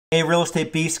Hey, Real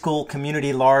Estate B School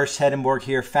community, Lars Hedenborg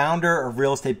here, founder of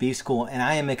Real Estate B School, and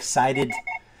I am excited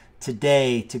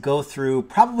today to go through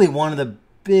probably one of the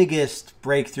biggest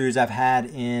breakthroughs I've had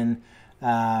in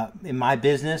my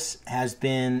business has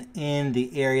been in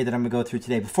the area that I'm going to go through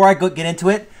today. Before I get into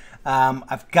it,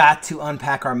 I've got to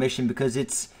unpack our mission because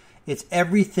it's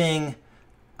everything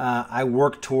I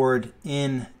work toward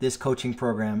in this coaching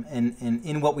program and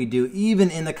in what we do, even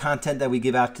in the content that we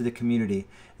give out to the community.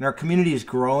 And our community is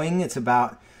growing. It's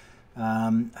about,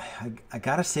 I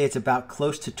got to say, it's about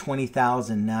close to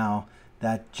 20,000 now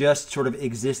that just sort of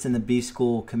exist in the B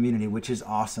School community, which is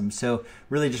awesome. So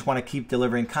really just want to keep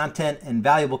delivering content and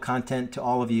valuable content to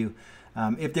all of you.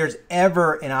 If there's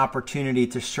ever an opportunity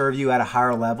to serve you at a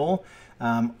higher level,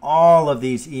 all of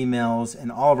these emails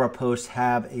and all of our posts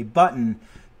have a button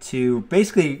to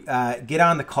basically get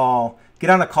on the call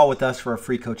with us for a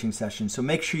free coaching session. So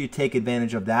make sure you take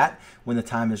advantage of that when the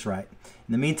time is right.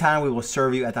 In the meantime, we will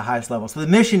serve you at the highest level. So the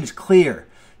mission is clear.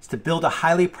 It's to build a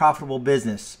highly profitable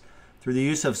business through the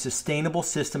use of sustainable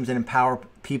systems and empower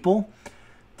people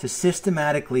to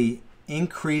systematically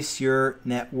increase your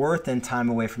net worth and time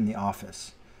away from the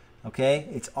office. Okay?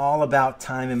 It's all about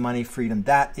time and money freedom.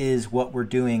 That is what we're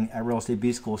doing at Real Estate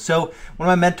B School. So one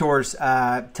of my mentors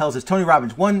tells us, Tony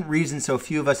Robbins, one reason so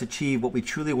few of us achieve what we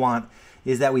truly want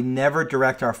is that we never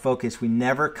direct our focus. We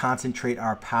never concentrate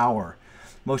our power.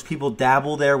 Most people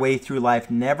dabble their way through life,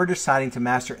 never deciding to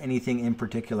master anything in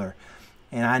particular.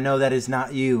 And I know that is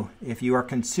not you if you are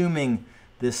consuming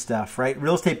this stuff, right?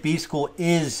 Real Estate B School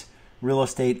is real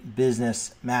estate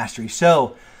business mastery.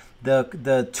 So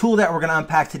the tool that we're going to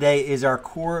unpack today is our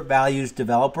core values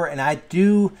developer. And I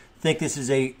do think this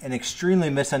is an extremely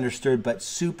misunderstood but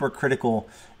super critical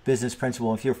business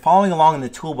principle. If you're following along in the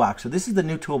toolbox, so this is the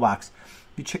new toolbox.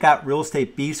 If you check out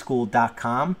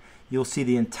realestatebschool.com, you'll see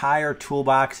the entire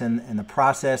toolbox and the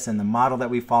process and the model that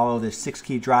we follow. There's 6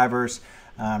 key drivers.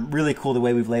 Really cool the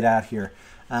way we've laid out here.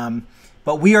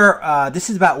 But we are, this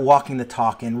is about walking the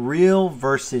talk and real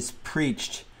versus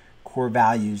preached core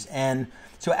values. And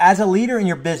so as a leader in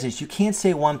your business, you can't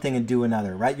say one thing and do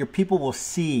another, right? Your people will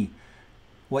see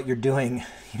what you're doing.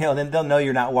 Then they'll know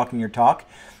you're not walking your talk.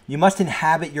 You must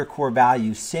inhabit your core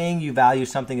values. Saying you value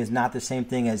something is not the same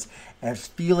thing as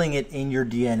feeling it in your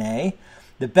DNA.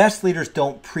 The best leaders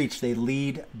don't preach, they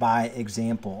lead by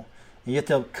example. And you have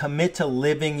to commit to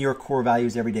living your core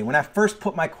values every day. When I first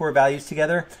put my core values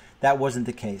together, that wasn't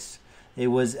the case. It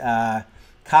was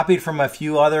copied from a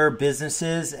few other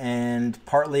businesses and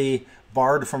partly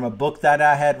borrowed from a book that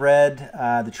I had read,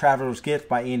 The Traveler's Gift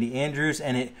by Andy Andrews.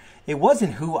 And it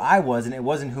wasn't who I was and it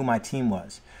wasn't who my team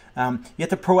was. You have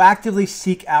to proactively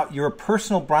seek out your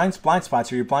personal blind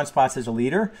spots or your blind spots as a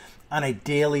leader on a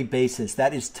daily basis.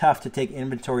 That is tough to take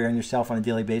inventory on yourself on a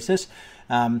daily basis.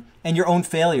 And your own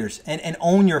failures and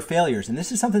own your failures. And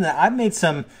this is something that I've made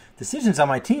some decisions on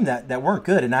my team that weren't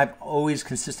good, and I've always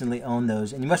consistently owned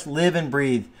those. And you must live and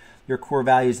breathe your core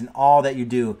values in all that you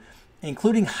do,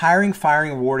 including hiring,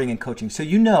 firing, rewarding, and coaching.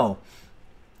 So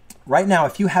right now,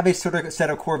 if you have a sort of set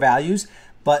of core values,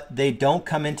 but they don't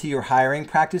come into your hiring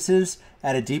practices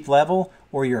at a deep level,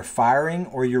 or you're firing,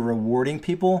 or you're rewarding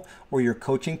people, or you're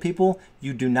coaching people,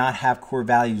 you do not have core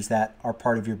values that are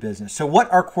part of your business. So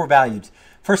what are core values?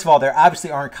 First of all, they obviously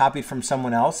aren't copied from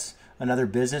someone else, another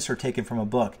business, or taken from a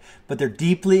book, but they're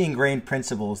deeply ingrained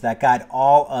principles that guide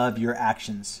all of your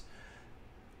actions.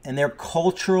 And they're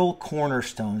cultural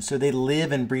cornerstones, so they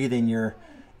live and breathe in your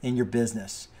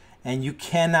business. And you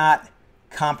cannot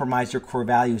compromise your core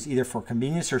values either for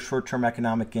convenience or short-term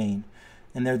economic gain.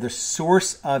 And they're the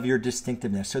source of your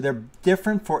distinctiveness. So they're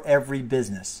different for every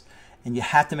business. And you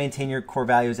have to maintain your core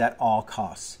values at all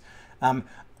costs.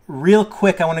 Real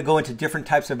quick, I want to go into different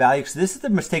types of values. So this is the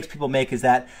mistakes people make, is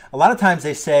that a lot of times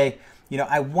they say,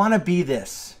 I want to be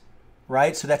this,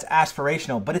 right? So that's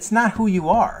aspirational, but it's not who you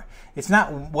are. It's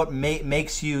not what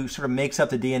makes you, sort of makes up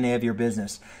the DNA of your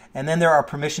business. And then there are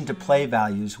permission to play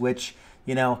values, which,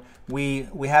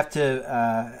 we have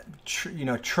to,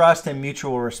 trust and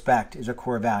mutual respect is a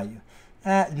core value.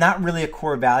 Not really a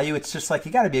core value. It's just like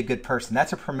you got to be a good person.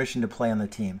 That's a permission to play on the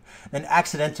team. Then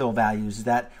accidental values is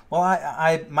that,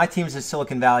 my team's in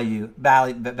Silicon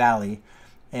Valley,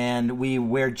 and we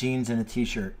wear jeans and a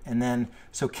t-shirt. And then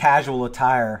so casual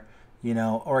attire,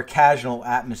 or a casual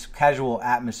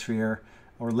atmosphere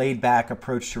or laid back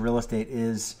approach to real estate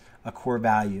is a core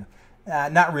value.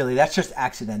 Not really. That's just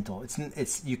accidental.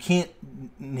 It's you can't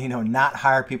not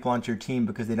hire people onto your team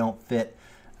because they don't fit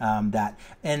that.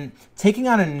 And taking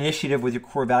on an initiative with your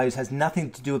core values has nothing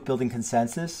to do with building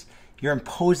consensus. You're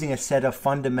imposing a set of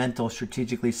fundamental,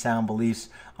 strategically sound beliefs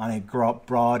on a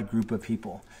broad group of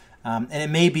people. And it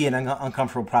may be an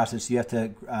uncomfortable process. You have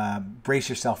to brace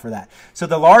yourself for that. So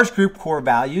the Lars Group core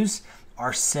values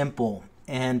are simple.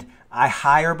 And I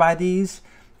hire by these.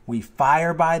 We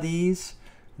fire by these.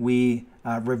 We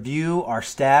review our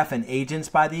staff and agents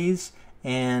by these.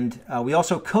 And we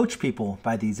also coach people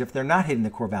by these if they're not hitting the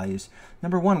core values.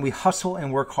 Number 1, we hustle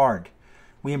and work hard.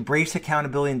 We embrace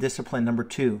accountability and discipline. Number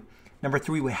 2. Number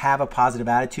 3, we have a positive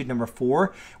attitude. Number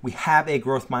 4, we have a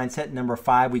growth mindset. Number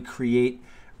 5, we create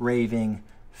raving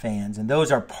fans. And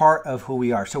those are part of who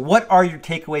we are. So what are your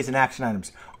takeaways and action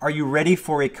items? Are you ready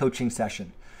for a coaching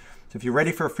session? So if you're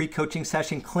ready for a free coaching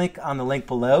session, click on the link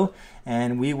below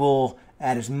and we will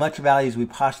add as much value as we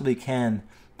possibly can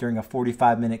during a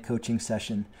 45-minute coaching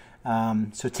session.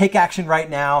 So take action right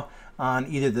now on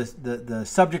either the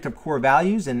subject of core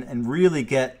values and really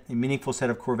get a meaningful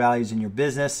set of core values in your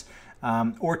business,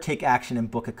 or take action and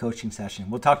book a coaching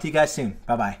session. We'll talk to you guys soon.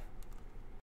 Bye-bye.